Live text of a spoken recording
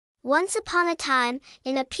Once upon a time,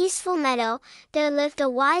 in a peaceful meadow, there lived a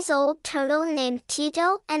wise old turtle named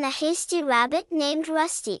Tito and a hasty rabbit named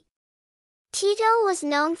Rusty. Tito was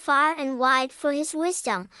known far and wide for his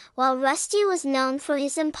wisdom, while Rusty was known for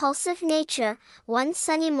his impulsive nature. One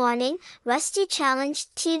sunny morning, Rusty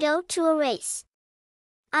challenged Tito to a race.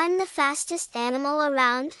 "I'm the fastest animal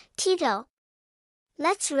around, Tito.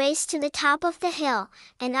 Let's race to the top of the hill,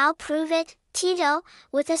 and I'll prove it," Tito,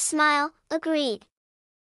 with a smile, agreed.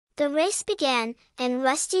 The race began, and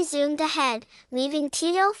Rusty zoomed ahead, leaving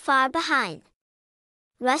Tito far behind.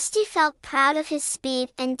 Rusty felt proud of his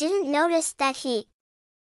speed and didn't notice that he.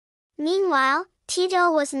 Meanwhile,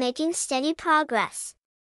 Tito was making steady progress.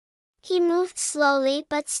 He moved slowly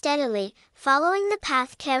but steadily, following the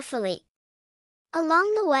path carefully.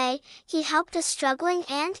 Along the way, he helped a struggling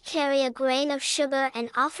ant carry a grain of sugar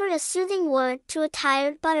and offered a soothing word to a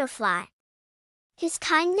tired butterfly. His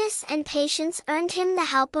kindness and patience earned him the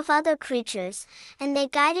help of other creatures, and they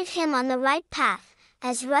guided him on the right path.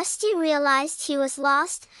 As Rusty realized he was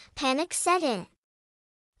lost, panic set in.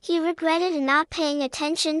 He regretted not paying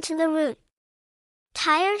attention to the route.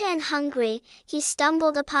 Tired and hungry, he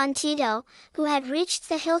stumbled upon Tito, who had reached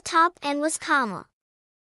the hilltop and was calmer.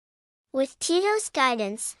 With Tito's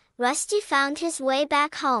guidance, Rusty found his way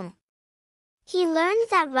back home. He learned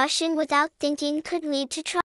that rushing without thinking could lead to trouble.